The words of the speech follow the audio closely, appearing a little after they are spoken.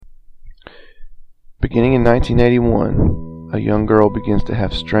Beginning in 1981, a young girl begins to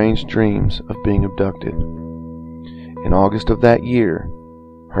have strange dreams of being abducted. In August of that year,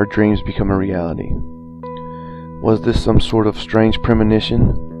 her dreams become a reality. Was this some sort of strange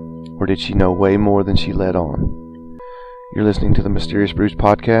premonition, or did she know way more than she let on? You're listening to the Mysterious Brews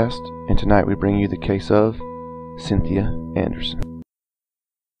podcast, and tonight we bring you the case of Cynthia Anderson.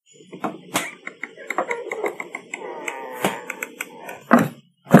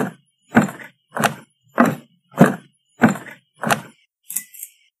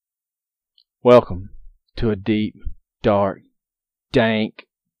 Welcome to a deep, dark, dank,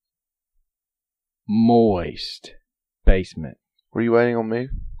 moist basement. Were you waiting on me?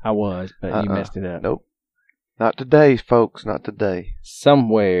 I was, but you messed it up. Nope. Not today, folks. Not today.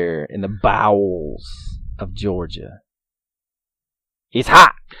 Somewhere in the bowels of Georgia. It's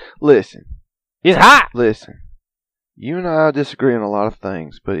hot. Listen. It's hot. Listen. You and I disagree on a lot of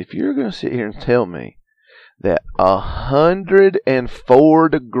things, but if you're going to sit here and tell me that 104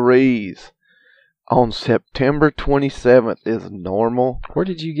 degrees on September 27th is normal. Where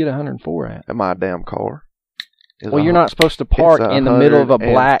did you get 104 at? In my damn car. Well, you're not supposed to park in the middle of a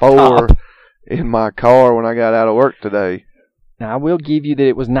black top. In my car when I got out of work today. Now, I will give you that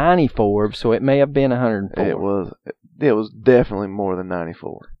it was 94, so it may have been 104. It was definitely more than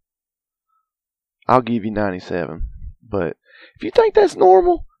 94. I'll give you 97. But if you think that's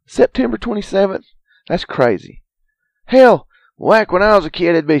normal, September 27th, that's crazy. Hell, whack, when I was a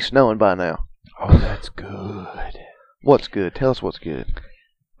kid, it'd be snowing by now. Oh, that's good. What's good? Tell us what's good.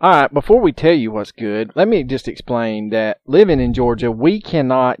 All right, before we tell you what's good, let me just explain that living in Georgia, we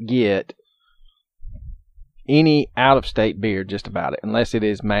cannot get any out-of-state beer, just about it, unless it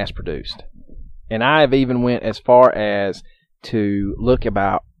is mass-produced. And I have even went as far as to look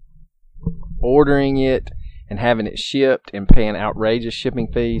about ordering it and having it shipped and paying outrageous shipping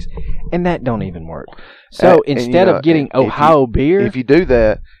fees, and that don't even work. So instead of getting Ohio beer... If you do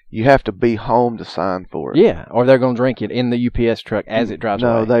that, you have to be home to sign for it. Yeah, or they're going to drink it in the UPS truck as it drives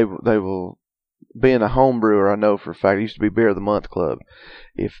away. No, they will. Being a home brewer, I know for a fact, it used to be Beer of the Month Club.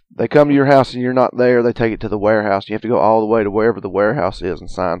 If they come to your house and you're not there, they take it to the warehouse. You have to go all the way to wherever the warehouse is and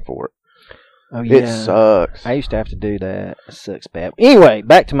sign for it. Oh, yeah. It sucks. I used to have to do that. It sucks bad. Anyway,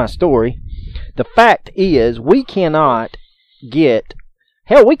 back to my story. The fact is, we cannot get...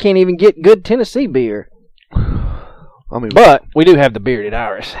 Hell, we can't even get good Tennessee beer. But we do have the Bearded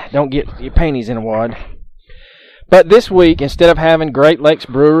Iris. Don't get your panties in a wad. But this week, instead of having Great Lakes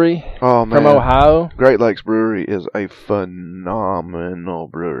Brewery from Ohio... Great Lakes Brewery is a phenomenal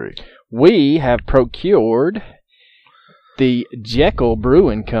brewery. We have procured the Jekyll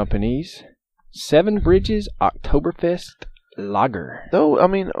Brewing Company's Seven Bridges Oktoberfest Lager. Though, I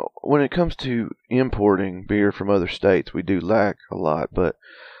mean, when it comes to importing beer from other states, we do lack a lot, but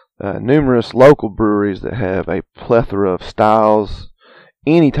numerous local breweries that have a plethora of styles,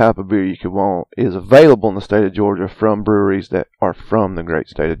 any type of beer you could want, is available in the state of Georgia from breweries that are from the great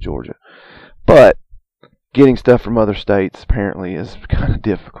state of Georgia. But getting stuff from other states apparently is kind of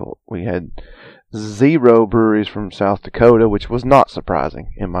difficult. We had 0 breweries from South Dakota, which was not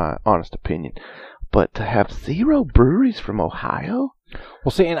surprising in my honest opinion. But to have 0 breweries from Ohio?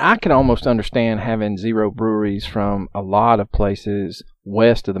 Well, see, and I can almost understand having 0 breweries from a lot of places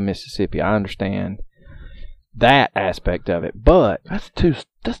west of the Mississippi. I understand that aspect of it, but that's two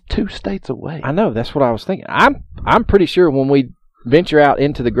states away. I know, that's what I was thinking. I'm pretty sure when we venture out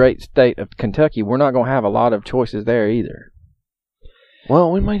into the great state of Kentucky, we're not going to have a lot of choices there either.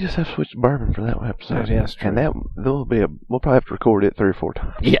 Well, we may just have to switch to bourbon for that episode. Yeah, that's true. And we'll probably have to record it 3 or 4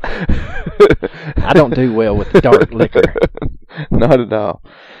 times. Yeah. I don't do well with dark liquor. Not at all.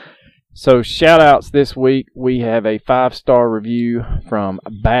 So, shout-outs this week. We have a 5-star review from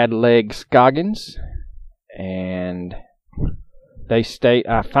Bad Leg Scoggins. And they state,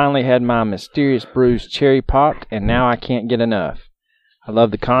 I finally had my Mysterious Brews cherry popped, and now I can't get enough. I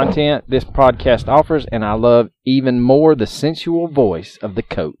love the content this podcast offers, and I love even more the sensual voice of the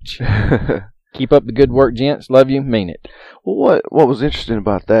coach. Keep up the good work, gents. Love you. Mean it. Well, what was interesting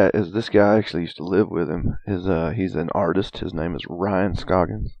about that is this guy actually used to live with him. He's an artist. His name is Ryan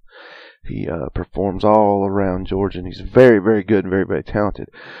Scoggins. He performs all around Georgia, and he's very, very good and very, very talented.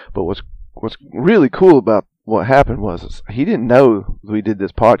 But what's really cool about what happened was he didn't know we did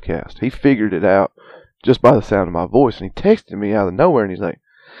this podcast. He figured it out just by the sound of my voice, and he texted me out of nowhere, and he's like,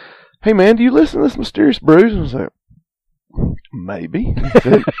 "Hey, man, do you listen to this Mysterious Brews?" And I was like, "Maybe." He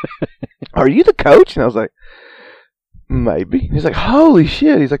said, "Are you the coach?" And I was like, "Maybe." And he's like, "Holy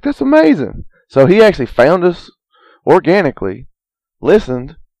shit." He's like, "That's amazing." So he actually found us organically,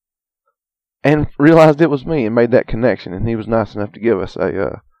 listened, and realized it was me and made that connection. And he was nice enough to give us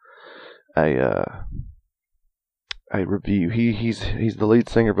a review. He's the lead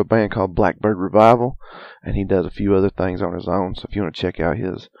singer of a band called Blackbird Revival, and he does a few other things on his own. So if you want to check out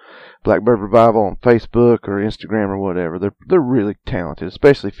his Blackbird Revival on Facebook or Instagram or whatever, they're really talented,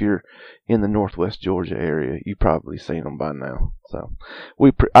 especially if you're in the Northwest Georgia area. You've probably seen them by now. So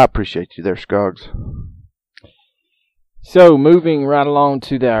I appreciate you there, Scoggs. So, moving right along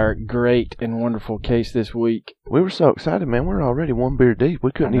to our great and wonderful case this week. We were so excited, man. We're already one beer deep.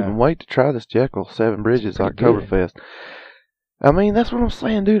 We couldn't even wait to try this Jekyll Seven Bridges Oktoberfest. I mean, that's what I'm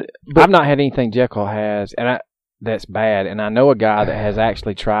saying, dude. But I've not had anything Jekyll has, and that's bad. And I know a guy that has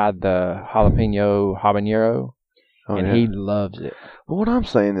actually tried the jalapeno habanero, and he loves it. Well, what I'm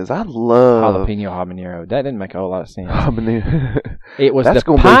saying is I love jalapeno habanero. That didn't make a whole lot of sense. Habanero. It was the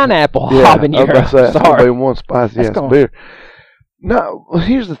pineapple habanero. That's going to be one spicy ass beer. No,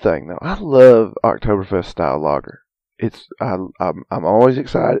 here's the thing, though. I love Oktoberfest style lager. I'm always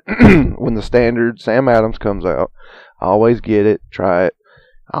excited when the standard Sam Adams comes out. I always get it, try it.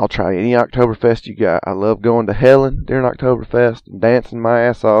 I'll try any Oktoberfest you got. I love going to Helen during Oktoberfest and dancing my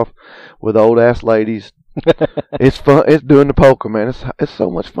ass off with old ass ladies. It's fun. It's doing the polka, man. It's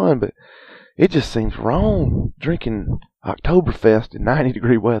so much fun, but it just seems wrong drinking Oktoberfest in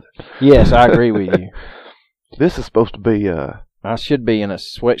 90-degree weather. Yes, I agree with you. This is supposed to be I should be in a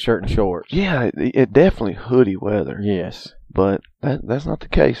sweatshirt and shorts. Yeah, it definitely hoodie weather. Yes. But that's not the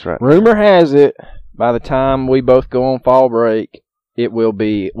case right now. Rumor has it, by the time we both go on fall break, we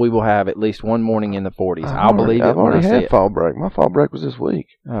will have at least one morning in the 40s. I'll believe it I've when I already see had it. fall break. My fall break was this week.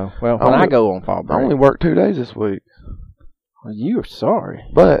 Oh, well, when I go on fall break. I only worked 2 days this week. Well, you're sorry.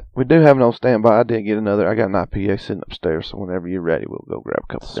 But we do have an old standby. I did get another. I got an IPA sitting upstairs, so whenever you're ready, we'll go grab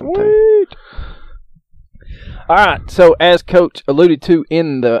a couple of them too. All right, so as Coach alluded to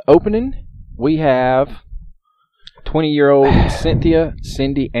in the opening, we have 20-year-old Cynthia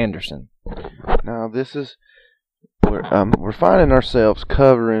Anderson. Now, this is we're finding ourselves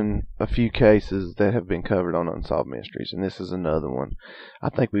covering a few cases that have been covered on Unsolved Mysteries, and this is another one. I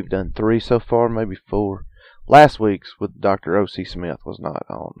think we've done 3 so far, maybe 4. Last week's with Dr. O.C. Smith was not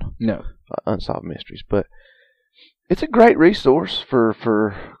on Unsolved Mysteries, but it's a great resource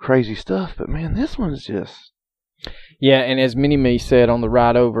for crazy stuff. But man, this one's just and as Mini-Me said on the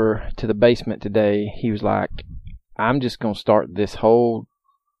ride over to the basement today, he was like, "I'm just gonna start this whole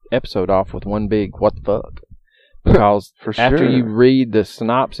episode off with one big what the fuck." Because after you read the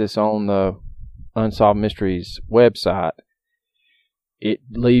synopsis on the Unsolved Mysteries website, it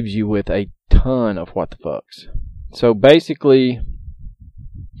leaves you with a ton of what the fucks. So basically,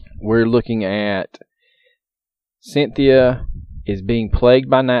 we're looking at Cynthia is being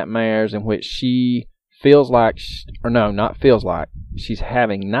plagued by nightmares in which she feels like, she's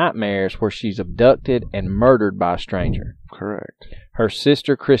having nightmares where she's abducted and murdered by a stranger. Correct. Her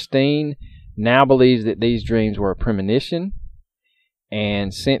sister, Christine, now believes that these dreams were a premonition,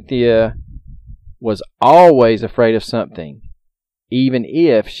 and Cynthia was always afraid of something, even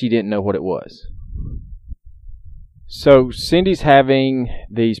if she didn't know what it was. So Cindy's having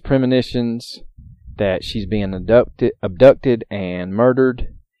these premonitions that she's being abducted and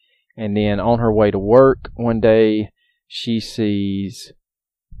murdered, and then on her way to work one day, she sees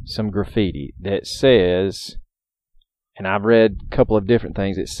some graffiti that says, and I've read a couple of different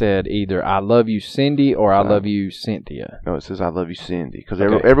things. It said either "I love you, Cindy" or "I love you, Cynthia." No, it says "I love you, Cindy" because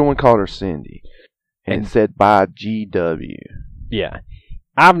everyone called her Cindy, and it said by GW. Yeah,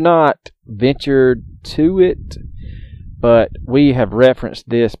 I've not ventured to it, but we have referenced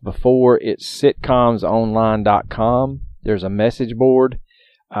this before. It's sitcomsonline.com. There's a message board.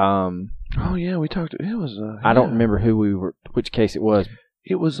 Oh yeah, we talked. It was. I don't remember which case it was.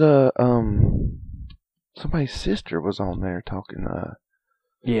 It was somebody's sister was on there talking.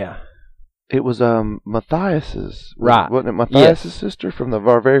 Yeah. It was Matthias's. Right. Wasn't it Matthias's sister from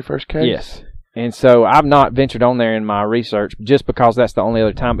our very first case? Yes. And so I've not ventured on there in my research just because that's the only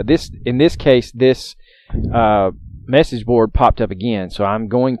other time. But in this case, this message board popped up again. So I'm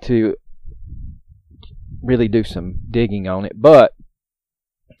going to really do some digging on it. But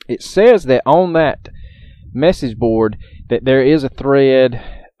it says that on that message board that there is a thread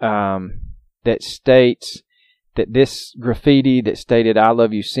that states that this graffiti that stated "I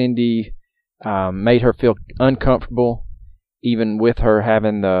love you, Cindy" made her feel uncomfortable, even with her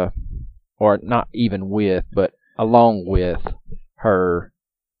having or not even with, but along with her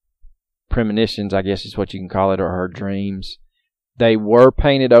premonitions, I guess is what you can call it, or her dreams. They were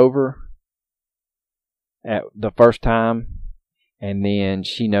painted over at the first time, and then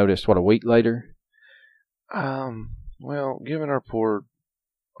she noticed, a week later? Well, given our poor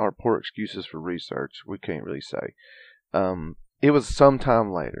excuses for research, we can't really say. It was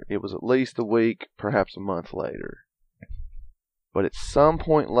sometime later. It was at least a week, perhaps a month later. But at some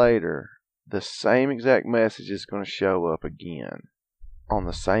point later, the same exact message is going to show up again on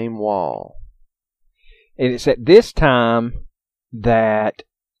the same wall. And it's at this time that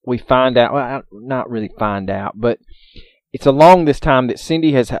we find out, well, not really find out, but it's along this time that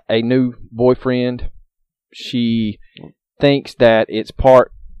Cindy has a new boyfriend. She thinks that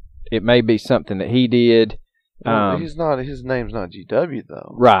it may be something that he did. Well, his name's not GW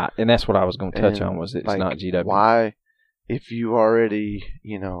though. Right, and that's what I was going to touch on, was it's not GW. Why, if you're already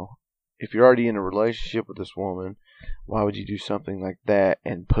in a relationship with this woman, why would you do something like that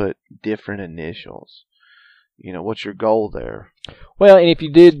and put different initials? What's your goal there? Well, and if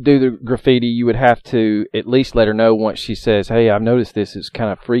you did do the graffiti, you would have to at least let her know once she says, hey, I've noticed this is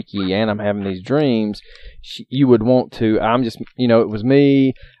kind of freaky and I'm having these dreams. You would want to, it was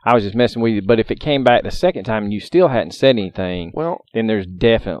me, I was just messing with you. But if it came back the second time and you still hadn't said anything, well, then there's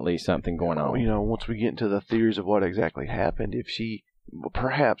definitely something going on. Once we get into the theories of what exactly happened,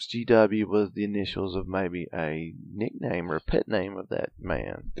 perhaps GW was the initials of maybe a nickname or a pet name of that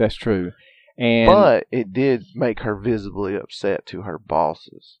man. That's true. But it did make her visibly upset to her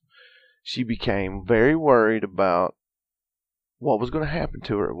bosses. She became very worried about what was going to happen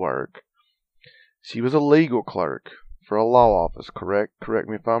to her at work. She was a legal clerk for a law office, correct? Correct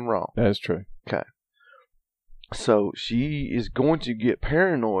me if I'm wrong. That is true. Okay. So she is going to get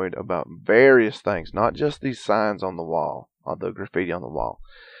paranoid about various things, not just these signs on the wall, or the graffiti on the wall.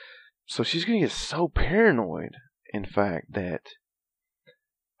 So she's going to get so paranoid, in fact, that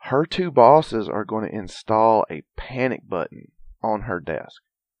her two bosses are going to install a panic button on her desk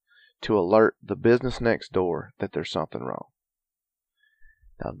to alert the business next door that there's something wrong.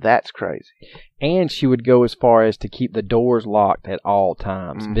 Now that's crazy. And she would go as far as to keep the doors locked at all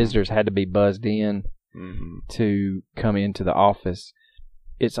times. Mm-hmm. Visitors had to be buzzed in to come into the office.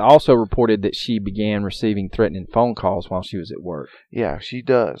 It's also reported that she began receiving threatening phone calls while she was at work. Yeah, she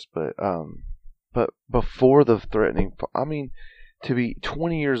does. But before the threatening, to be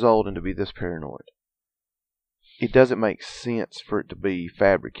 20 years old and to be this paranoid, it doesn't make sense for it to be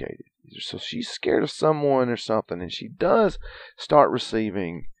fabricated. So she's scared of someone or something, and she does start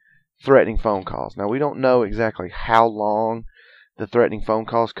receiving threatening phone calls. Now, we don't know exactly how long the threatening phone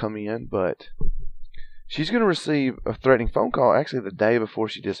calls come in, but she's going to receive a threatening phone call actually the day before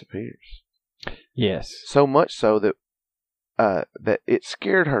she disappears. Yes. So much so that that it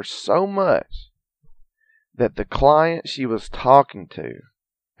scared her so much that the client she was talking to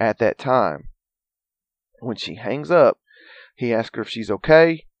at that time, when she hangs up, he asks her if she's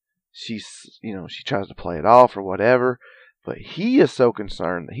okay. She tries to play it off or whatever, but he is so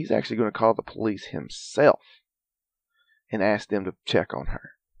concerned that he's actually going to call the police himself and ask them to check on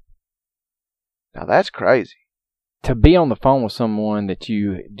her. Now that's crazy. To be on the phone with someone that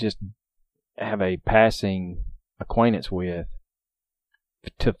you just have a passing acquaintance with,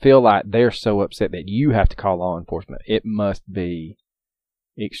 to feel like they're so upset that you have to call law enforcement, it must be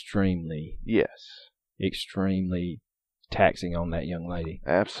extremely taxing on that young lady.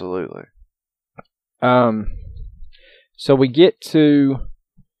 Absolutely. So we get to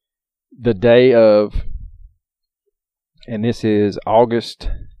the day of, and this is August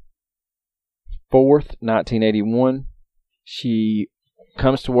 4th, 1981. She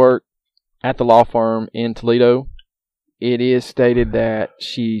comes to work at the law firm in Toledo. It is stated that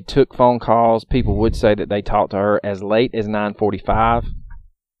she took phone calls. People would say that they talked to her as late as 9:45.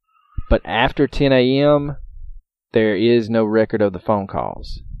 But after 10 a.m., there is no record of the phone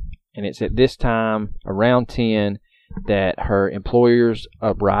calls. And it's at this time, around 10, that her employers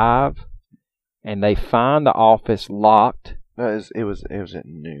arrive and they find the office locked. No, it was at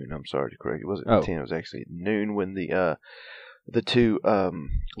noon. I'm sorry to correct. It wasn't at 10. It was actually at noon when the two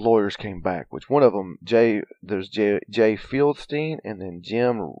lawyers came back. Which one of them, there's Jay Fieldstein and then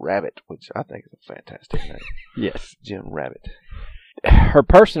Jim Rabbit, which I think is a fantastic name. Yes. Jim Rabbit. Her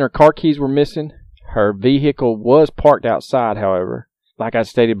purse and her car keys were missing. Her vehicle was parked outside, however. Like I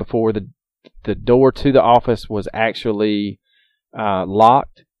stated before, the door to the office was actually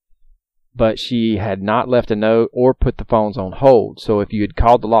locked, but she had not left a note or put the phones on hold. So if you had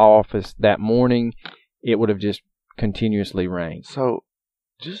called the law office that morning, it would have just continuously rang. So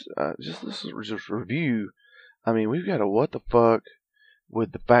just let's just review. I mean, we've got a what the fuck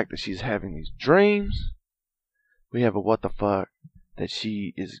with the fact that she's having these dreams. We have a what the fuck that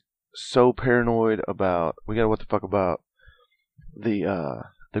she is so paranoid about. We got a what the fuck about the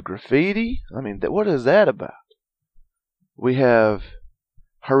graffiti. I mean, what is that about? We have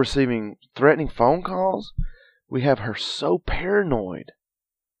her receiving threatening phone calls. We have her so paranoid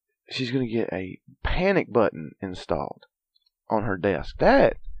she's going to get a panic button installed on her desk.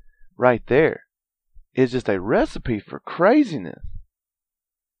 That right there is just a recipe for craziness.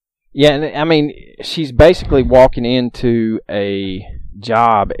 Yeah, and I mean, she's basically walking into a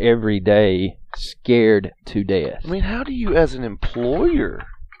job every day scared to death. I mean, how do you, as an employer,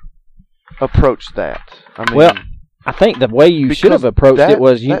 approach that? I mean, well, I think the way you should have approached it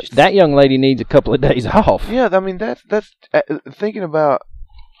was that young lady needs a couple of days off. Yeah, I mean, that's thinking about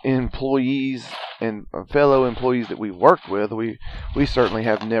employees and fellow employees that we worked with. We certainly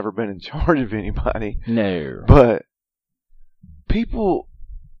have never been in charge of anybody. No. But people,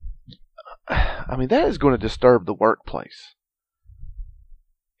 I mean, that is going to disturb the workplace.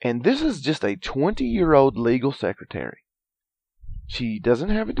 And this is just a 20-year-old legal secretary. She doesn't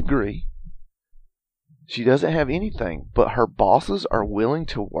have a degree. She doesn't have anything, but her bosses are willing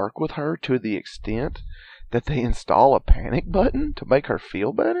to work with her to the extent that they install a panic button to make her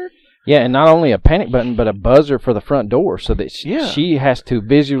feel better. Yeah, and not only a panic button, but a buzzer for the front door so that she has to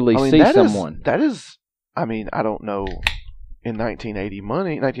visually see someone. That is, I mean, I don't know in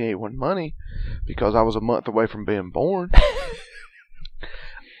 1981 money, because I was a month away from being born.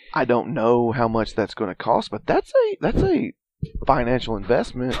 I don't know how much that's going to cost, but that's a financial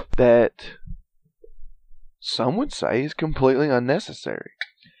investment that some would say is completely unnecessary.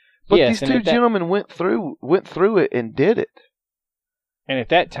 But these two gentlemen went through it and did it. And at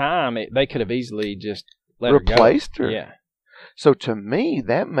that time, they could have easily just replaced her. Yeah. So to me,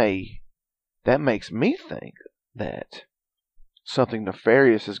 that makes me think that something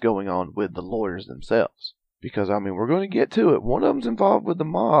nefarious is going on with the lawyers themselves. Because, I mean, we're going to get to it. One of them's involved with the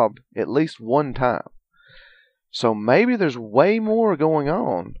mob at least one time. So maybe there's way more going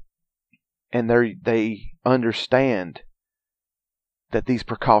on, and they understand that these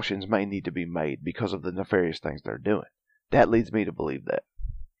precautions may need to be made because of the nefarious things they're doing. That leads me to believe that.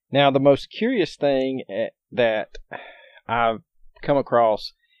 Now, the most curious thing that I've come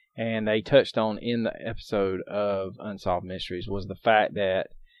across, and they touched on in the episode of Unsolved Mysteries, was the fact that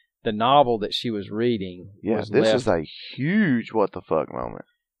the novel that she was reading is a huge what the fuck moment.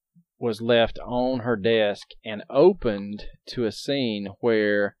 Was left on her desk and opened to a scene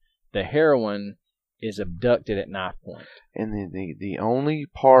where the heroine is abducted at knife point. And the only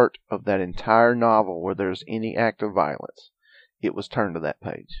part of that entire novel where there's any act of violence, it was turned to that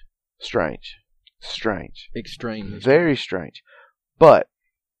page. Strange. Extremely. Very strange. But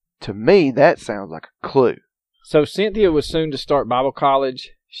to me, that sounds like a clue. So Cynthia was soon to start Bible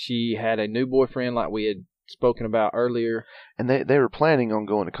college. She had a new boyfriend like we had spoken about earlier. And they were planning on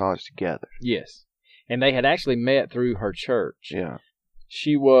going to college together. Yes. And they had actually met through her church. Yeah.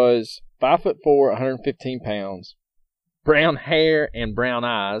 She was 5'4", 115 pounds, brown hair and brown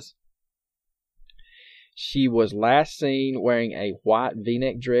eyes. She was last seen wearing a white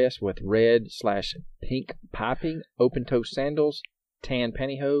V-neck dress with red/pink piping, open-toe sandals, tan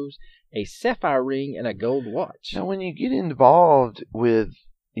pantyhose, a sapphire ring, and a gold watch. Now, when you get involved with,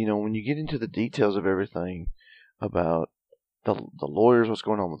 when you get into the details of everything about the lawyers, what's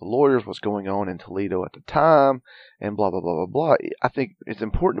going on with the lawyers, what's going on in Toledo at the time, and blah, blah, blah, blah, blah, I think it's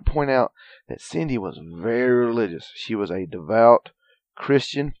important to point out that Cindy was very religious. She was a devout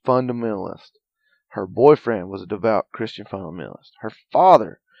Christian fundamentalist. Her boyfriend was a devout Christian fundamentalist. Her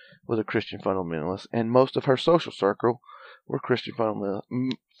father was a Christian fundamentalist, and most of her social circle were Christian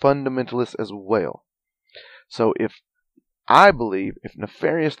fundamentalists as well. So I believe if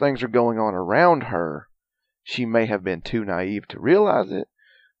nefarious things are going on around her, she may have been too naive to realize it,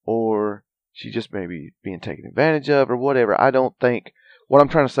 or she just may be being taken advantage of, or whatever. I don't think, what I'm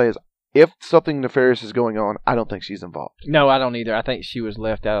trying to say is, if something nefarious is going on, I don't think she's involved. No, I don't either. I think she was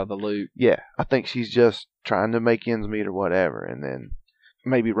left out of the loop. Yeah, I think she's just trying to make ends meet or whatever, and then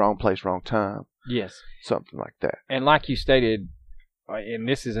maybe wrong place, wrong time. Yes. Something like that. And like you stated, and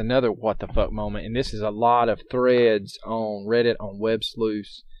this is another what the fuck moment, and this is a lot of threads on Reddit, on Web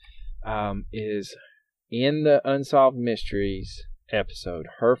Sleuths, is in the Unsolved Mysteries episode,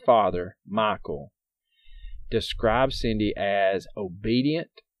 her father, Michael, describes Cindy as obedient,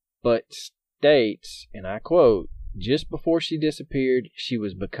 but states, and I quote, just before she disappeared, she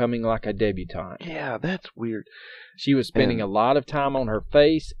was becoming like a debutante. Yeah, that's weird. She was spending a lot of time on her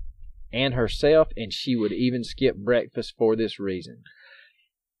face and herself, and she would even skip breakfast for this reason.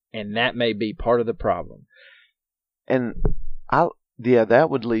 And that may be part of the problem. And that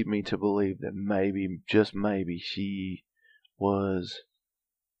would lead me to believe that maybe, just maybe, she was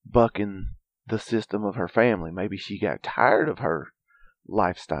bucking the system of her family. Maybe she got tired of her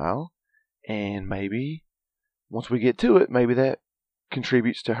lifestyle, and maybe once we get to it, maybe that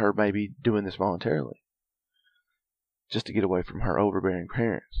contributes to her maybe doing this voluntarily, just to get away from her overbearing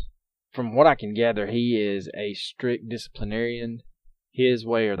parents. from what I can gather, he is a strict disciplinarian, his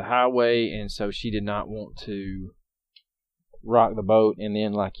way or the highway, and so she did not want to rock the boat. And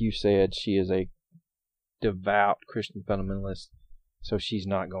then, like you said, she is a devout Christian fundamentalist, so she's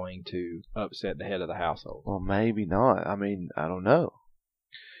not going to upset the head of the household. Well, maybe not. I mean, I don't know.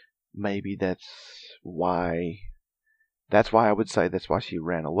 Maybe that's why I would say that's why she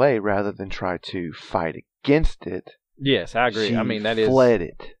ran away rather than try to fight against it. Yes, I agree. I mean, that fled is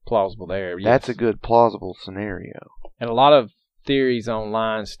it. plausible there. Yes. That's a good plausible scenario. And a lot of theories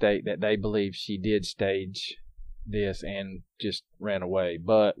online state that they believe she did stage this and just ran away,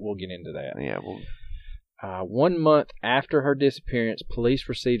 but we'll get into that. Yeah, well, 1 month after her disappearance, police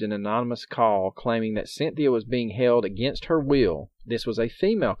received an anonymous call claiming that Cynthia was being held against her will. This was a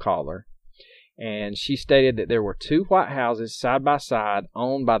female caller, and she stated that there were 2 white houses side by side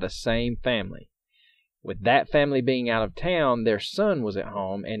owned by the same family. With that family being out of town, their son was at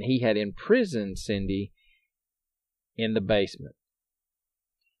home, and he had imprisoned Cindy in the basement.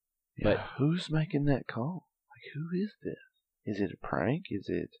 yeah, but who's making that call? Like, who is this? Is it a prank? Is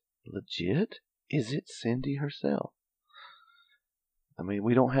it legit? Is it Cindy herself? I mean,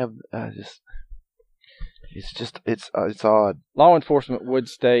 we don't have it's odd. Law enforcement would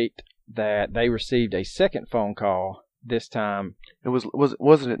state that they received a second phone call. This time,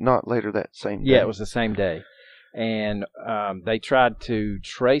 wasn't it not later that same day? Yeah, it was the same day, and they tried to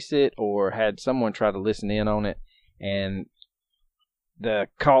trace it or had someone try to listen in on it, and the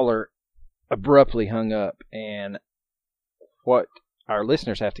caller abruptly hung up. And what our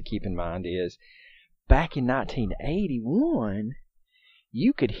listeners have to keep in mind is, back in 1981,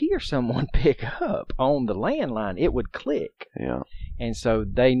 you could hear someone pick up on the landline. It would click. Yeah. And so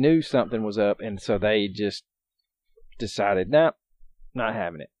they knew something was up, and so they just decided, nah, not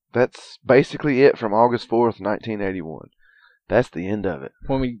having it. That's basically it from August 4th, 1981. That's the end of it.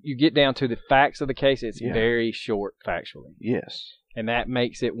 When you get down to the facts of the case, it's very short factually. Yes. And that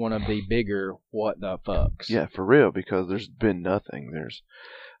makes it one of the bigger what the fucks. Yeah, for real, because there's been nothing.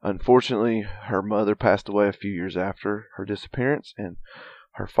 Unfortunately, her mother passed away a few years after her disappearance, and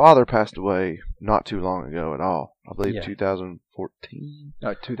her father passed away not too long ago at all. I believe 2014?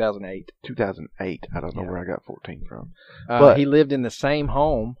 No, 2008. 2008. I don't know where I got 14 from. But he lived in the same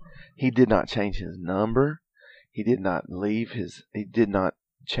home. He did not change his number. He did not he did not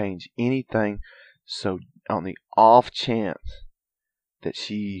change anything. So on the off chance that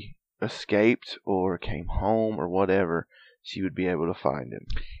she escaped or came home or whatever, she would be able to find him.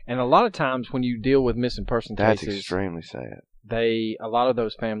 And a lot of times when you deal with missing person cases, that's extremely sad. A lot of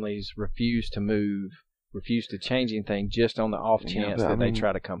those families refuse to move, refuse to change anything just on the off chance that they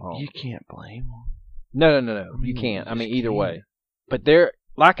try to come home. You can't blame them. No. You can't. I mean, either way. But there,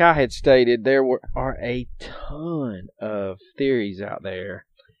 like I had stated, there are a ton of theories out there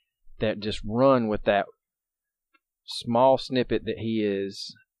that just run with that small snippet that he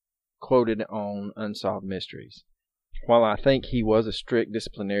is quoted on Unsolved Mysteries. While I think he was a strict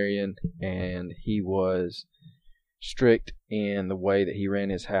disciplinarian and he was strict in the way that he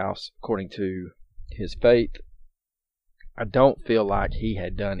ran his house according to his faith, I don't feel like he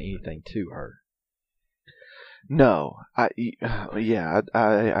had done anything to her. No, I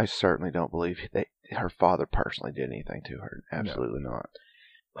certainly don't believe that her father personally did anything to her. Absolutely not.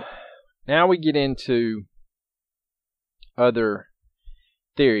 Now we get into other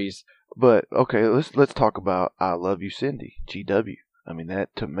theories. But okay, let's talk about I Love You, Cindy, GW. I mean,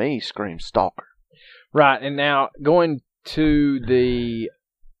 that to me screams stalker. Right, and now going to the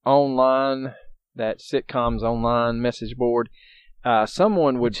online, that sitcom's online message board,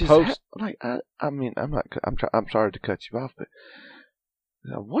 someone would post. I'm sorry to cut you off, but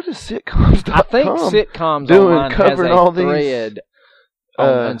what is sitcoms.com? I think sitcoms doing online covering has a all thread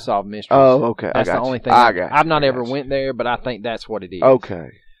on Unsolved Mysteries. Oh, okay. That's the only thing. I've not ever went there, but I think that's what it is. Okay.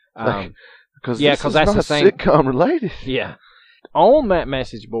 Because that's the same sitcom related. Yeah. On that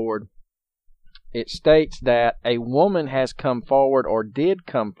message board, it states that a woman has come forward or did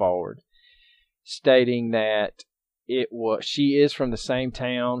come forward stating that she is from the same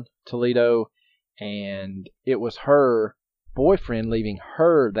town, Toledo, and it was her boyfriend leaving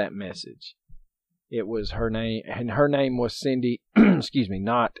her that message. It was her name, and her name was Cindy, excuse me,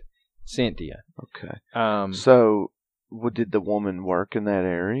 not Cynthia. Okay. So, did the woman work in that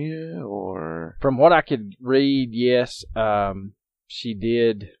area, or? From what I could read, yes, she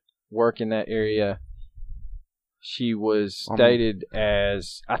did work in that area. She was stated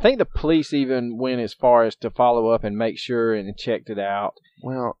as, I think the police even went as far as to follow up and make sure and checked it out.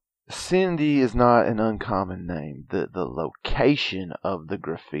 Well, Cindy is not an uncommon name. The location of the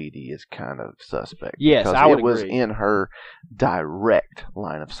graffiti is kind of suspect. Yes, I would agree. It was in her direct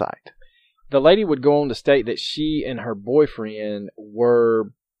line of sight. the lady would go on to state that she and her boyfriend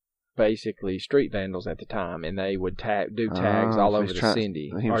were basically street vandals at the time, and they would do tags all over the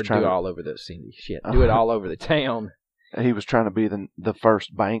Cindy, all over the Cindy. Do it all over the town. He was trying to be the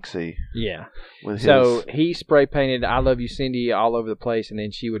first Banksy. Yeah. So he spray painted "I love you, Cindy" all over the place, and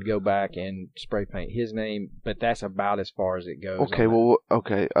then she would go back and spray paint his name. But that's about as far as it goes.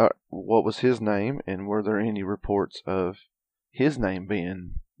 Okay. What was his name, and were there any reports of his name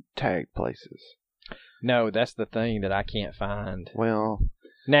being tagged places? No, that's the thing that I can't find. Well,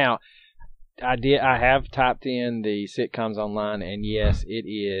 now I have typed in the sitcoms online, and yes, it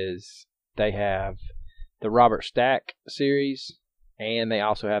is. They have the Robert Stack series, and they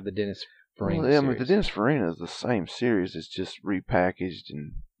also have the Dennis Farina series. The Dennis Farina is the same series. It's just repackaged,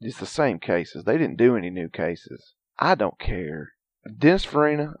 and it's the same cases. They didn't do any new cases. I don't care. Dennis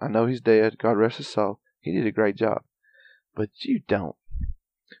Farina, I know he's dead. God rest his soul. He did a great job. But you don't.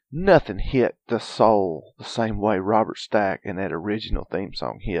 Nothing hit the soul the same way Robert Stack and that original theme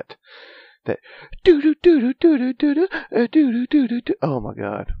song hit. That oh my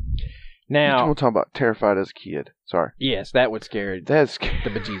God. Now, you want to talk about terrified as a kid? Sorry. Yes, that would scare the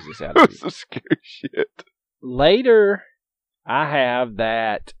bejesus out of you. That's some scary shit. Later, I have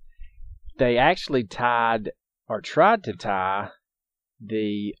that they actually tried to tie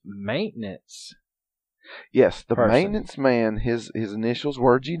the maintenance. Yes, the maintenance man. His initials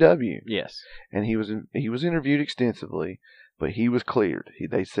were GW. Yes, and he was interviewed extensively, but he was cleared.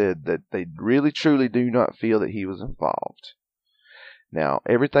 They said that they really truly do not feel that he was involved. Now,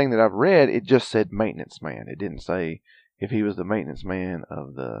 everything that I've read, it just said maintenance man. It didn't say if he was the maintenance man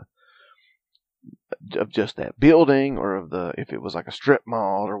of just that building, or if it was like a strip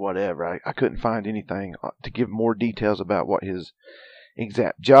mall or whatever. I couldn't find anything to give more details about what his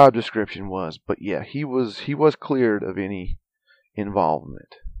exact job description was. But yeah, he was cleared of any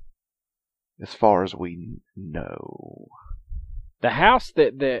involvement, as far as we know. The house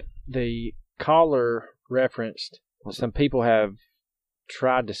that the caller referenced, some people have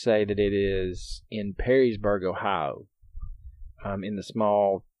tried to say that it is in Perrysburg, Ohio, in the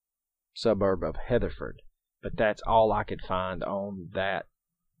small suburb of Heatherford. But that's all I could find on that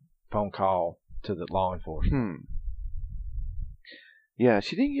phone call to the law enforcement. Yeah,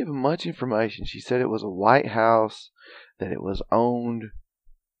 she didn't give much information. She said it was a white house, that it was owned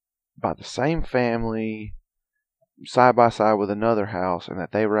by the same family, side by side with another house, and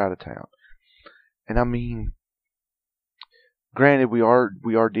that they were out of town. And I mean, granted, we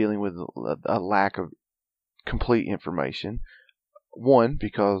are dealing with a lack of complete information. One,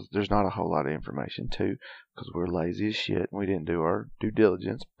 because there's not a whole lot of information. Two, because we're lazy as shit and we didn't do our due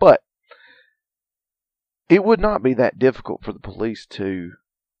diligence. But it would not be that difficult for the police to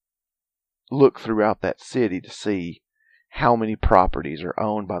look throughout that city to see how many properties are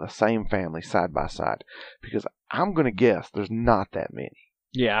owned by the same family side by side. Because I'm going to guess there's not that many.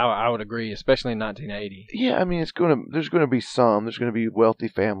 Yeah, I would agree, especially in 1980. Yeah, I mean, there's going to be some. There's going to be wealthy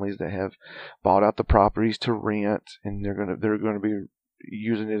families that have bought out the properties to rent, and they're going to be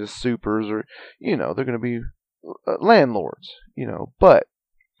using it as supers, or they're going to be landlords, But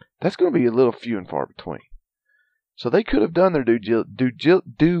that's going to be a little few and far between. So they could have done their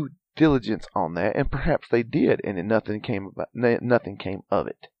due diligence on that, and perhaps they did, and nothing came of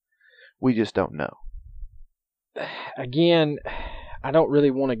it. We just don't know. Again, I don't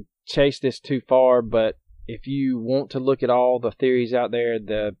really want to chase this too far, but if you want to look at all the theories out there,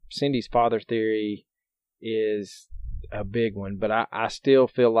 the Cindy's father theory is a big one. But I still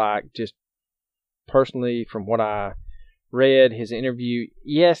feel like, just personally from what I read, his interview,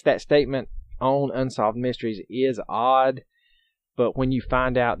 yes, that statement on Unsolved Mysteries is odd, but when you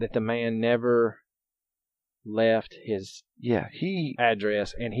find out that the man never left his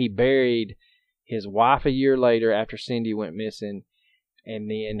address, and he buried his wife a year later after Cindy went missing, and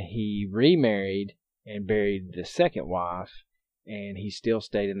then he remarried and buried the second wife, and he still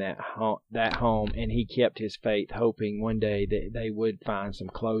stayed in that home, and he kept his faith, hoping one day that they would find some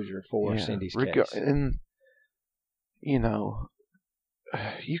closure for Cindy's case. And,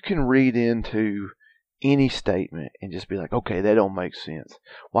 you can read into any statement and just be like, okay, that don't make sense.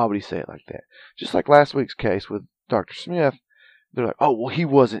 Why would he say it like that? Just like last week's case with Dr. Smith, they're like, oh, well, he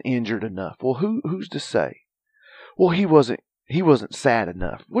wasn't injured enough. Well, who's to say? Well, he wasn't sad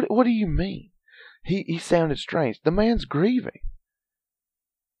enough. What do you mean? He sounded strange. The man's grieving.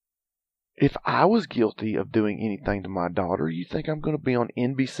 If I was guilty of doing anything to my daughter, you think I'm going to be on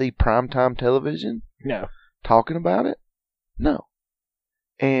NBC primetime television? No. Talking about it? No.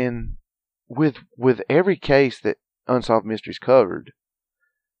 And with every case that Unsolved Mysteries covered,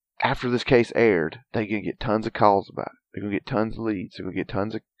 after this case aired, they're going to get tons of calls about it. They're going to get tons of leads. They're going to get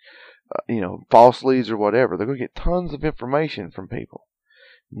tons false leads or whatever. They're going to get tons of information from people.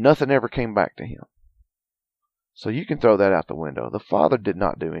 Nothing ever came back to him. So you can throw that out the window. The father did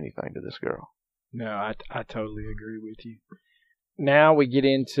not do anything to this girl. No, I totally agree with you. Now we get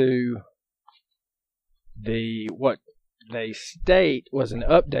into what they state was an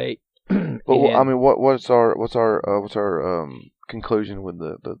update. But I mean, what's our conclusion with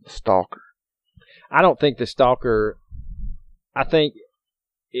the stalker? I don't think the stalker. I think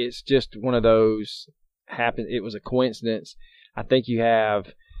it's just one of those happened. It was a coincidence. I think you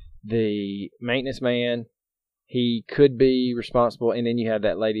have the maintenance man. He could be responsible, and then you have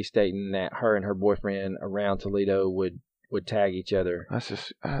that lady stating that her and her boyfriend around Toledo would tag each other. That's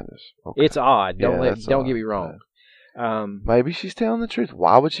just okay. It's odd. Don't odd. get me wrong. Maybe she's telling the truth.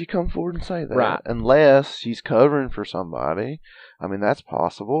 Why would she come forward and say that? Right. Unless she's covering for somebody. I mean, that's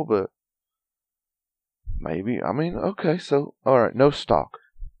possible, but maybe. I mean, okay, so, all right, no stalker.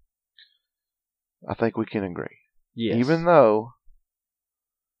 I think we can agree. Yes. Even though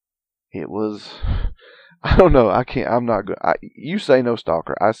it was, I don't know, I'm not good. You say no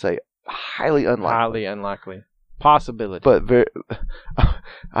stalker. I say highly unlikely. Highly unlikely. Possibility. But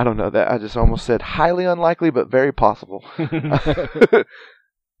I don't know that. I just almost said highly unlikely, but very possible. That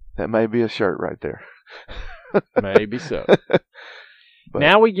may be a shirt right there. Maybe so.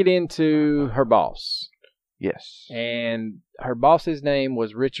 Now we get into her boss. Yes. And her boss's name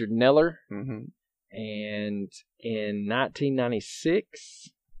was Richard Neller. Mm-hmm. And in 1996,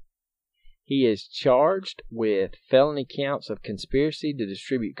 he is charged with felony counts of conspiracy to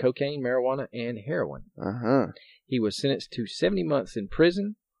distribute cocaine, marijuana, and heroin. Uh-huh. He was sentenced to 70 months in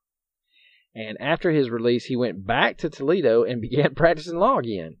prison. And after his release, he went back to Toledo and began practicing law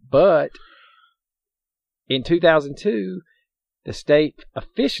again. But in 2002, the state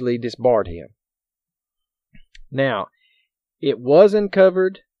officially disbarred him. Now, it was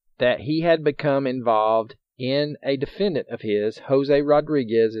uncovered that he had become involved in a defendant of his, Jose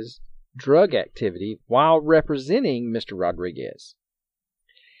Rodriguez's, drug activity while representing Mr. Rodriguez.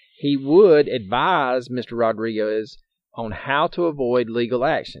 He would advise Mr. Rodriguez on how to avoid legal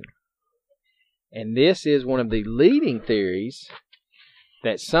action. And this is one of the leading theories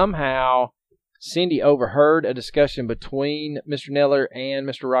that somehow Cindy overheard a discussion between Mr. Neller and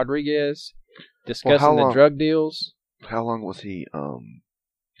Mr. Rodriguez discussing the drug deals. How long was he,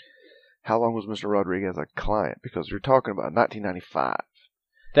 how long was Mr. Rodriguez a client? Because you're talking about 1995.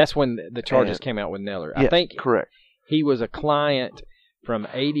 That's when the charges came out with Neller. Yes, I think correct. He was a client from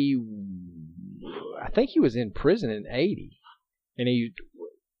 80. I think he was in prison in 80. And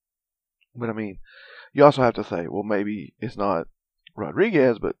But I mean, you also have to say, well, maybe it's not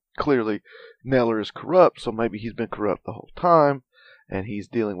Rodriguez, but clearly Neller is corrupt, so maybe he's been corrupt the whole time, and he's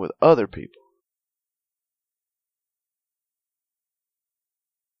dealing with other people.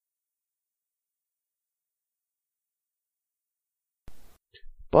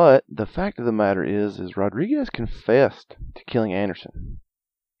 But the fact of the matter is Rodriguez confessed to killing Anderson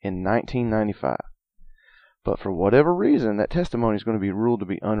in 1995. But for whatever reason, that testimony is going to be ruled to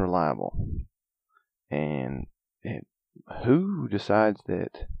be unreliable. And who decides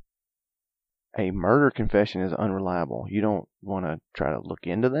that a murder confession is unreliable? You don't want to try to look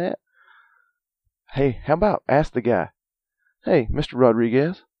into that? Hey, how about ask the guy, hey, Mr.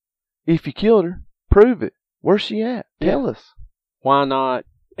 Rodriguez, if you killed her, prove it. Where's she at? Tell us. Why not?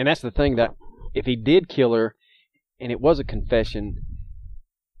 And that's the thing, that if he did kill her and it was a confession,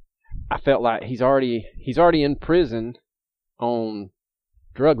 I felt like he's already in prison on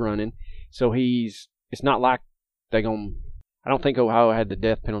drug running, so it's not like I don't think Ohio had the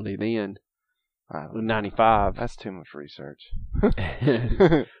death penalty then in 95. That's too much research.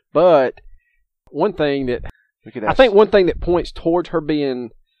 But one thing that points towards her being...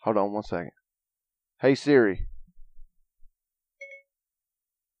 Hold on 1 second. Hey Siri.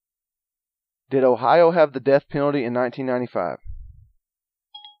 Did Ohio have the death penalty in 1995? Okay,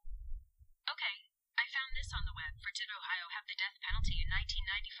 I found this on the web for did Ohio have the death penalty in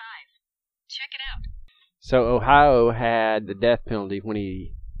 1995. Check it out. So Ohio had the death penalty when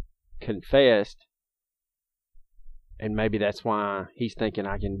he confessed, and maybe that's why he's thinking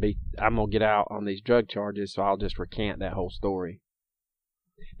I'm gonna get out on these drug charges, so I'll just recant that whole story.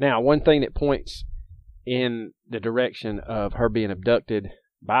 Now, one thing that points in the direction of her being abducted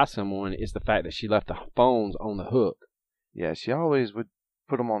by someone is the fact that she left the phones on the hook. Yeah, she always would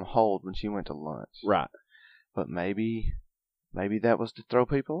put them on hold when she went to lunch. Right. But maybe that was to throw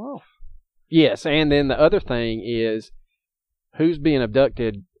people off. Yes, and then the other thing is, who's being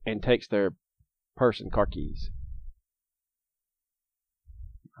abducted and takes their purse and car keys?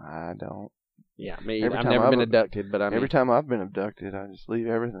 I don't. Yeah, me. Every I've time never I've- been abducted, but I mean, Every time I've been abducted, I just leave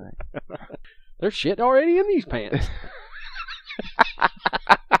everything. there's shit already in these pants.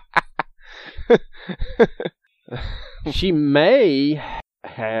 She may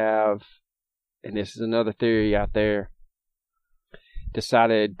have, and this is another theory out there,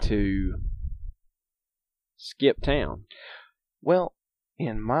 decided to skip town. Well,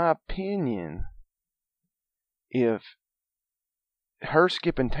 in my opinion, if her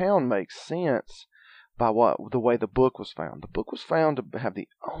skipping town makes sense by the way the book was found. The book was found to have the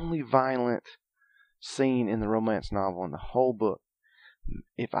only violent scene in the romance novel in the whole book.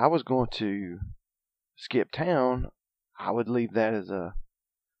 If I was going to skip town, I would leave that as a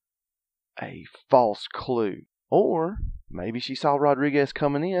false clue. Or maybe she saw Rodriguez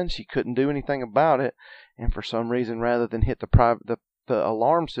coming in, she couldn't do anything about it, and for some reason, rather than hit the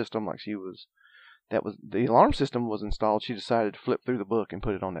alarm system like the alarm system was installed, she decided to flip through the book and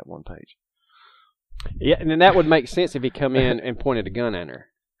put it on that one page. Yeah, and then that would make sense if he come in and pointed a gun at her,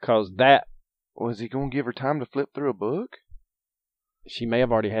 because that Was he going to give her time to flip through a book? she may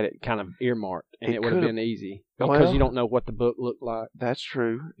have already had it kind of earmarked, and it would have been easy because Well, you don't know what the book looked like. That's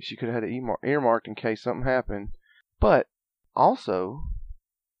true. She could have had it earmarked in case something happened. But also,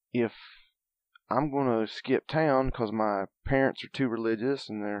 if I'm going to skip town because my parents are too religious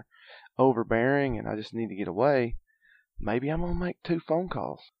and they're overbearing and I just need to get away, maybe I'm going to make 2 phone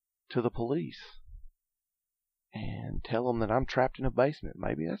calls to the police and tell them that I'm trapped in a basement.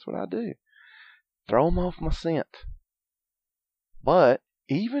 Maybe that's what I do. Throw them off my scent. But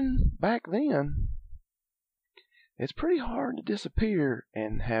even back then, it's pretty hard to disappear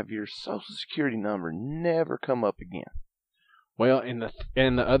and have your social security number never come up again. Well, and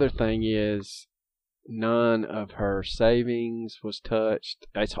the other thing is, none of her savings was touched.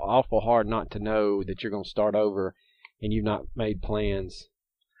 It's awful hard not to know that you're going to start over and you've not made plans.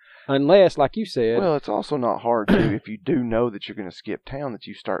 Unless, like you said... Well, it's also not hard to, if you do know that you're going to skip town, that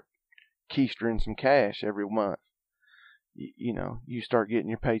you start keystering some cash every month. You know, you start getting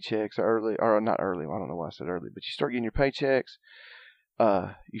your paychecks early, or not early, I don't know why I said early, but you start getting your paychecks,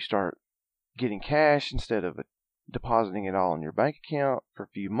 you start getting cash instead of depositing it all in your bank account for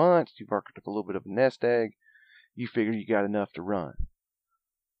a few months. You've worked up a little bit of a nest egg. You figure you got enough to run.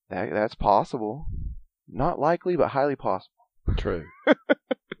 That's possible. Not likely, but highly possible. True.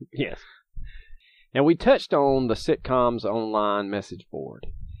 Yes. Now, we touched on the sitcom's online message board,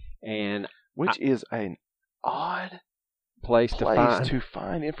 and which is an odd place to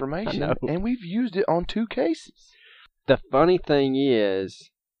find information, and we've used it on 2 cases. The funny thing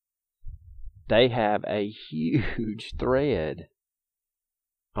is, they have a huge thread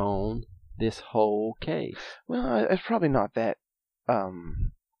on this whole case. Well, it's probably not that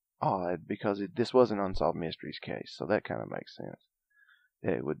odd because this was an Unsolved Mysteries case, so that kind of makes sense.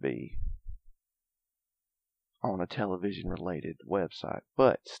 It would be on a television-related website,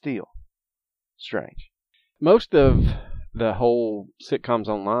 but still strange. Most of the whole sitcoms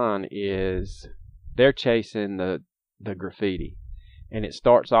online is they're chasing the graffiti, and it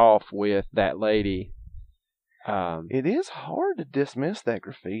starts off with that lady. It is hard to dismiss that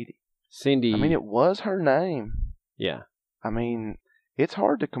graffiti. Cindy. I mean, it was her name. Yeah. I mean, it's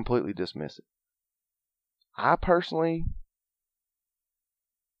hard to completely dismiss it. I personally,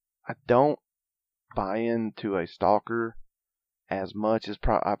 I don't buy into a stalker as much as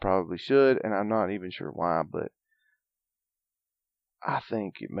I probably should, and I'm not even sure why, but I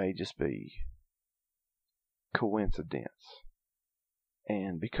think it may just be coincidence.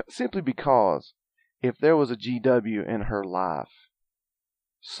 And simply because if there was a GW in her life,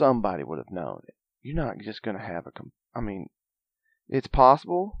 somebody would have known it. You're not just going to have I mean, it's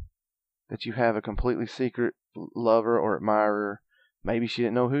possible that you have a completely secret lover or admirer. Maybe she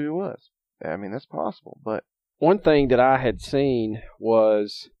didn't know who he was. I mean, that's possible. But one thing that I had seen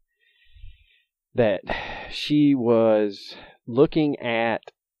was that she was looking at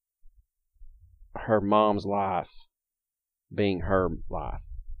her mom's life being her life,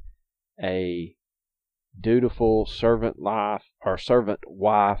 a dutiful servant life or servant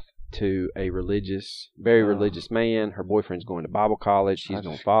wife to a very religious man. Her boyfriend's going to Bible college. She's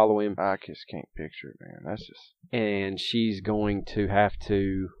going to follow him. I just can't picture it, man. That's just... And she's going to have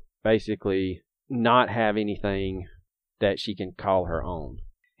to basically not have anything that she can call her own.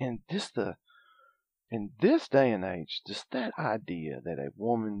 And in this day and age, just that idea that a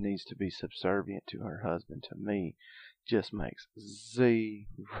woman needs to be subservient to her husband, to me, just makes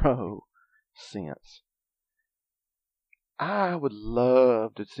 0 sense. I would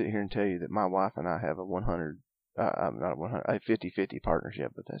love to sit here and tell you that my wife and I have a 50-50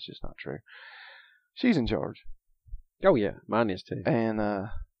 partnership, but that's just not true. She's in charge. Oh, yeah. Mine is too. And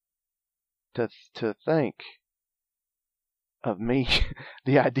to think of me,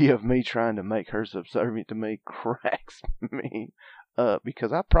 the idea of me trying to make her subservient to me cracks me up,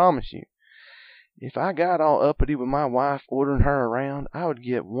 because I promise you, if I got all uppity with my wife ordering her around, I would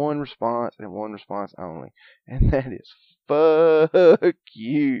get one response and one response only, and that is fuck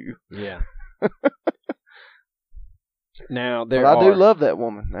you. Yeah. Now But I do love that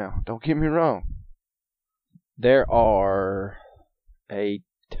woman. Now, don't get me wrong. There are a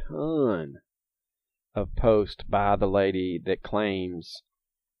ton of posts by the lady that claims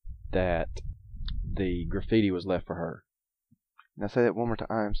that the graffiti was left for her. Now say that one more time.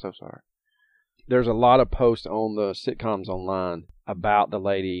 I am so sorry. There's a lot of posts on the sitcoms online about the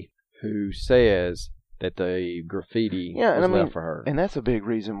lady who says that the graffiti was left for her. And that's a big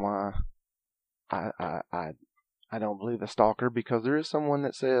reason why I don't believe a stalker, because there is someone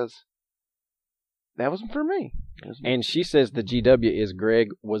that says that wasn't for me. And she says the GW is Greg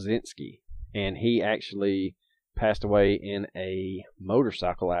Wazinski, and he actually passed away in a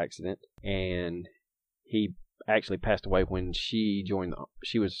motorcycle accident, and he actually passed away when she joined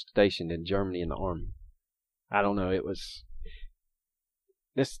she was stationed in Germany in the army. I don't know,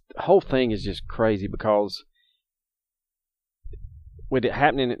 this whole thing is just crazy, because with it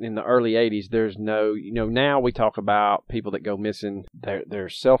happening in the early 80s, there's no, now we talk about people that go missing.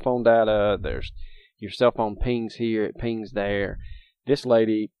 There's cell phone data, there's your cell phone pings here, it pings there. This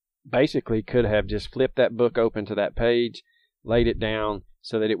lady basically could have just flipped that book open to that page, laid it down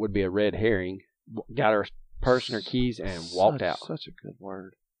so that it would be a red herring, got her purse and her keys, and walked out. Such a good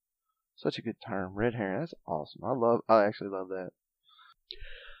word. Such a good term. Red herring. That's awesome. I actually love that.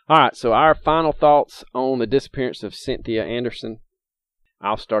 All right, so our final thoughts on the disappearance of Cynthia Anderson.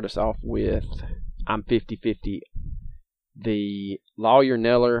 I'll start us off with, I'm 50-50. The lawyer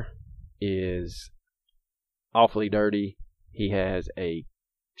Neller is awfully dirty. He has a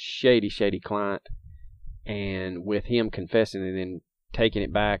shady client, and with him confessing and then taking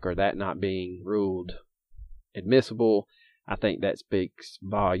it back, or that not being ruled admissible, I think that speaks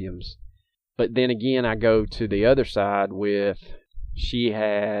volumes. But then again, I go to the other side with,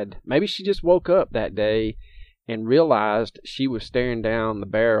 maybe she just woke up that day and realized she was staring down the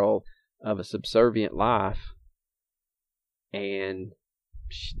barrel of a subservient life, and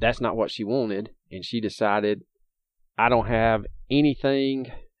that's not what she wanted, and she decided, I don't have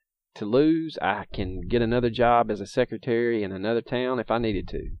anything to lose. I can get another job as a secretary in another town if I needed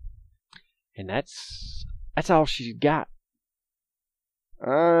to. And that's all she's got.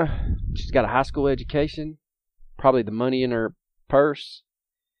 She's got a high school education, probably the money in her purse,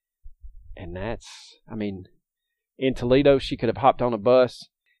 and in Toledo, she could have hopped on a bus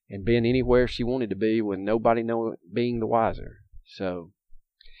and been anywhere she wanted to be with nobody being the wiser. So,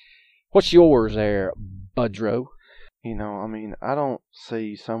 what's yours there, Budrow? I don't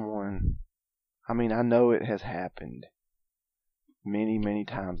see someone. I know it has happened many, many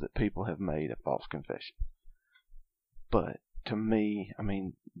times that people have made a false confession. But to me,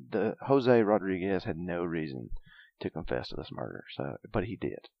 the Jose Rodriguez had no reason to confess to this murder. But he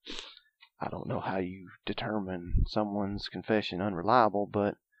did. I don't know how you determine someone's confession unreliable,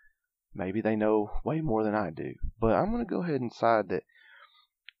 but maybe they know way more than I do. But I'm going to go ahead and decide that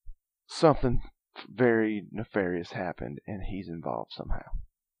something very nefarious happened, and he's involved somehow.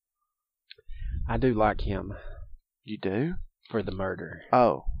 I do like him. You do? For the murder.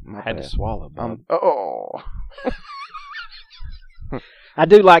 Oh, I had to swallow, bud. Oh. I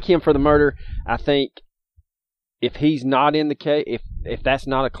do like him for the murder. I think if he's not in the case, if that's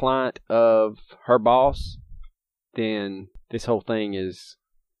not a client of her boss, then this whole thing is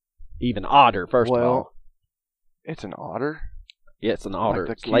even odder, first of all. It's an otter? Yeah, it's an otter.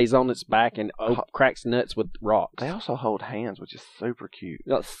 It lays on its back and cracks nuts with rocks. They also hold hands, which is super cute.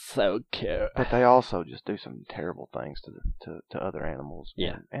 That's so cute. But they also just do some terrible things to other animals.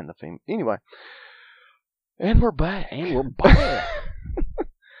 Yeah. And the female. Anyway. And we're back.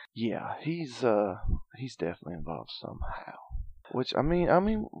 Yeah, he's definitely involved somehow. Which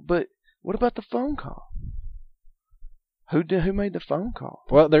but what about the phone call? Who made the phone call?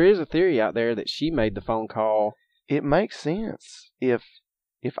 Well, there is a theory out there that she made the phone call. It makes sense. If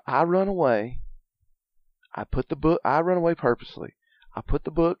I run away, I run away purposely. I put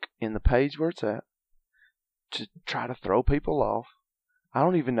the book in the page where it's at to try to throw people off. I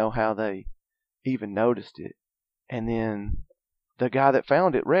don't even know how they even noticed it. And then the guy that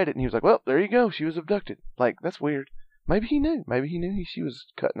found it read it, and he was like, well, there you go. She was abducted. Like, that's weird. Maybe he knew. She was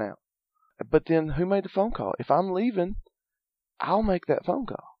cutting out. But then who made the phone call? If I'm leaving, I'll make that phone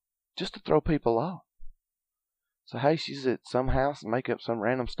call just to throw people off. So, hey, she's at some house and make up some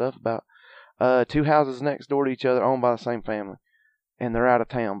random stuff about 2 houses next door to each other owned by the same family. and they're out of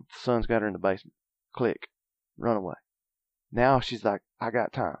town. The son's got her in the basement. Click. Run away. Now she's like, I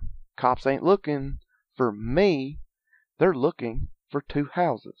got time. Cops ain't looking for me. They're looking for 2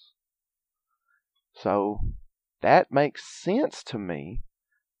 houses. So that makes sense to me,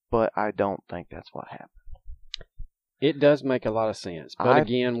 but I don't think that's what happened. It does make a lot of sense. But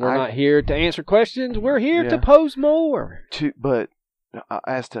again, we're I- not here to answer questions. We're here to Yeah. pose more. But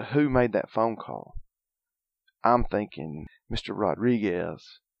as to who made that phone call, I'm thinking Mr.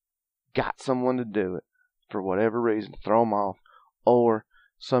 Rodriguez got someone to do it for whatever reason, throw him off, or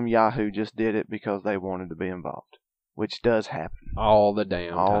some Yahoo just did it because they wanted to be involved, which does happen All the damn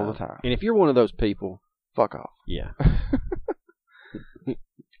time. all the time. And if you're one of those people, Fuck off. yeah.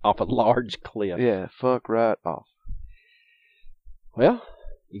 Off a large cliff. Yeah, fuck right off. Well,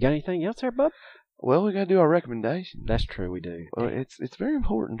 you got anything else there, bub? Well, we got to do our recommendation. That's true, we do. Well, it's very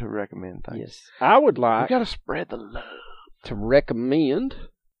important to recommend things. Yes. I would We like got to spread the love. to recommend.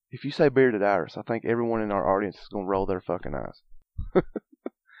 If you say Bearded Iris, I think everyone in our audience is going to roll their fucking eyes.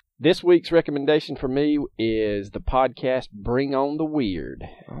 This week's recommendation for me is the podcast Bring On the Weird.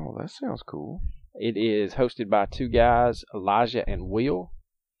 Oh, that sounds cool. It is hosted by 2 guys, Elijah and Will,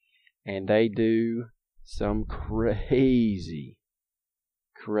 and they do some crazy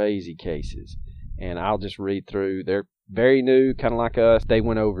cases. And I'll just read through. They're very new, kind of like us. They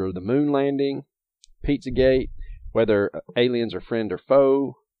went over the moon landing, Pizzagate, whether aliens are friend or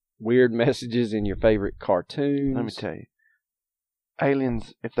foe, weird messages in your favorite cartoons. Let me tell you.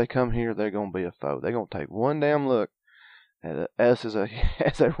 Aliens, if they come here, they're going to be a foe. They're going to take one damn look at us as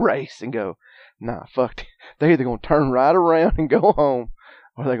a race and go, nah, fuck. They're either going to turn right around and go home,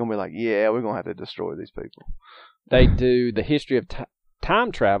 or they're going to be like, yeah, we're going to have to destroy these people. They do the history of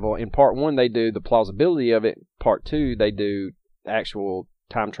time travel. In part 1, they do the plausibility of it. Part 2, they do actual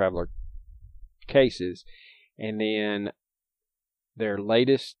time traveler cases. And then their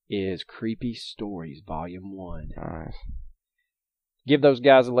latest is Creepy Stories, Volume 1. Nice. Give those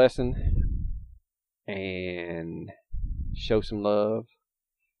guys a lesson and show some love.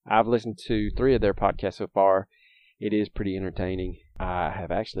 I've listened to 3 of their podcasts so far. It is pretty entertaining. I have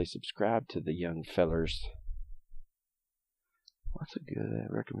actually subscribed to the young fellers. That's a good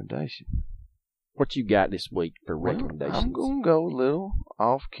recommendation. What you got this week for Well, recommendations? I'm going to go a little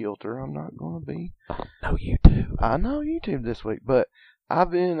off kilter. I'm not going to be. No, you do. I know YouTube this week, but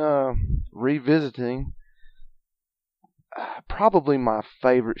I've been revisiting probably my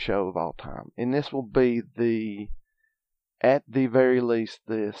favorite show of all time. And this will be at the very least,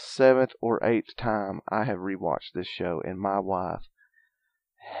 the 7th or 8th time I have rewatched this show. And my wife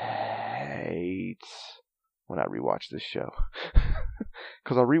hates when I rewatch this show.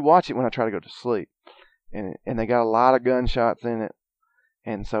 Because I rewatch it when I try to go to sleep. And they got a lot of gunshots in it.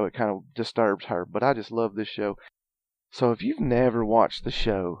 And so it kind of disturbs her. But I just love this show. So if you've never watched the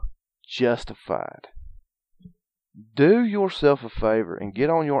show Justified, do yourself a favor and get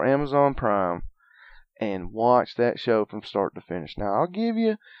on your Amazon Prime and watch that show from start to finish. Now, I'll give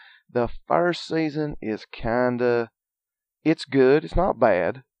you the first season is it's good. It's not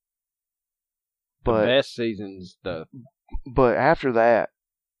bad. The best season's But after that,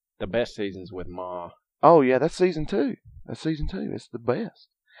 the best season's with Ma. oh yeah, that's season 2. That's season 2. It's the best.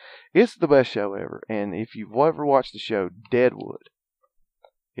 It's the best show ever. And if you've ever watched the show Deadwood,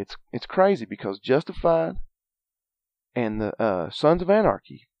 it's crazy because Justified and the Sons of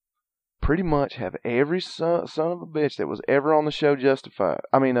Anarchy pretty much have every son of a bitch that was ever on the show Justified.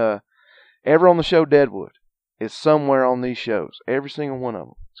 Ever on the show Deadwood is somewhere on these shows. Every single one of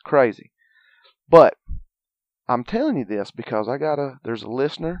them. It's crazy. But I'm telling you this because there's a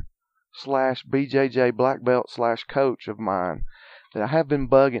listener / BJJ black belt / coach of mine that I have been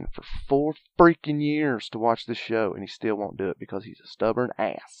bugging for 4 freaking years to watch this show, and he still won't do it because he's a stubborn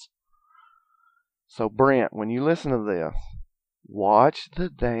ass. So Brent, when you listen to this, watch the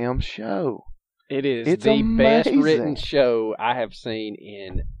damn show. It's the amazing. best written show I have seen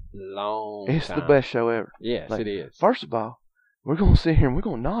in long time. It's the best show ever. Yes, Like, it is. First of all, we're going to sit here and we're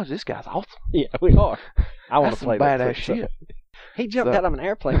going to acknowledge this guy's awesome. Yeah, we are. I want That's to play some that badass clip. shit. He jumped out of an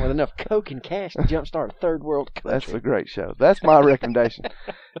airplane with enough coke and cash to jumpstart a third world country. That's a great show. That's my recommendation.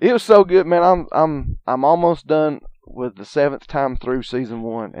 It was so good, man. I'm almost done with the 7th time through season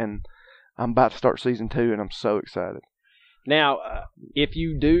 1, and I'm about to start season 2, and I'm so excited. Now, if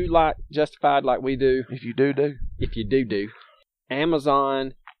you do like Justified like we do, If you do,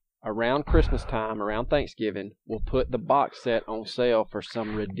 Amazon around Christmas time, around Thanksgiving, will put the box set on sale for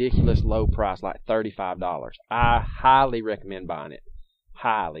some ridiculous low price, like $35. I highly recommend buying it.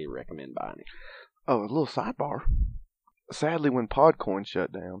 Highly recommend buying it. Oh, a little sidebar. Sadly, when Podcoin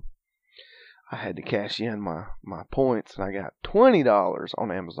shut down, I had to cash in my points, and I got $20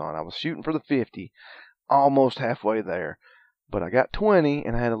 on Amazon. I was shooting for the 50, almost halfway there. But I got 20,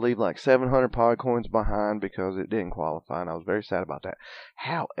 and I had to leave like 700 pod coins behind because it didn't qualify, and I was very sad about that.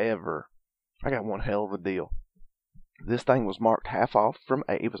 However, I got one hell of a deal. This thing was marked half off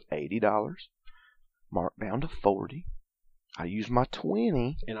it was $80, marked down to 40. I used my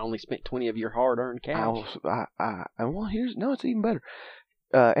 20. And only spent 20 of your hard-earned cash. It's even better.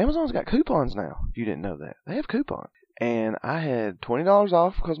 Amazon's got coupons now, if you didn't know that. They have coupons. And I had $20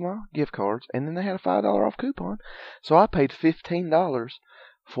 off because of my gift cards, and then they had a $5 off coupon. So I paid $15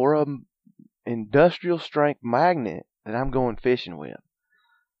 for a industrial strength magnet that I'm going fishing with.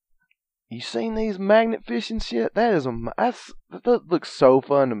 You seen these magnet fishing shit? That looks so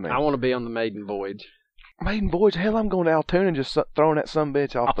fun to me. I want to be on the maiden voyage. Maiden voyage? Hell, I'm going to Altoona and just throwing that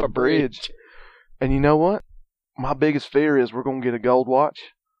sumbitch off the bridge. And you know what? My biggest fear is we're going to get a gold watch.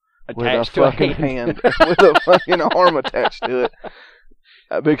 Attached with a to fucking hand. With a fucking arm attached to it.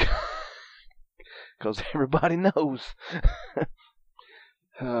 Because everybody knows.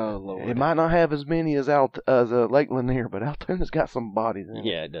 Oh, Lord. It might not have as many as Lake Lanier, but Altoona's got some bodies in it.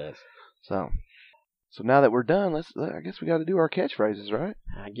 Yeah, it does. So now that we're done, I guess we got to do our catchphrases, right?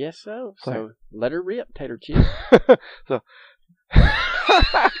 I guess so. So let her rip, Tater Chip. So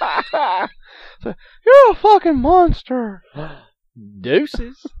you're a fucking monster.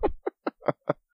 Deuces.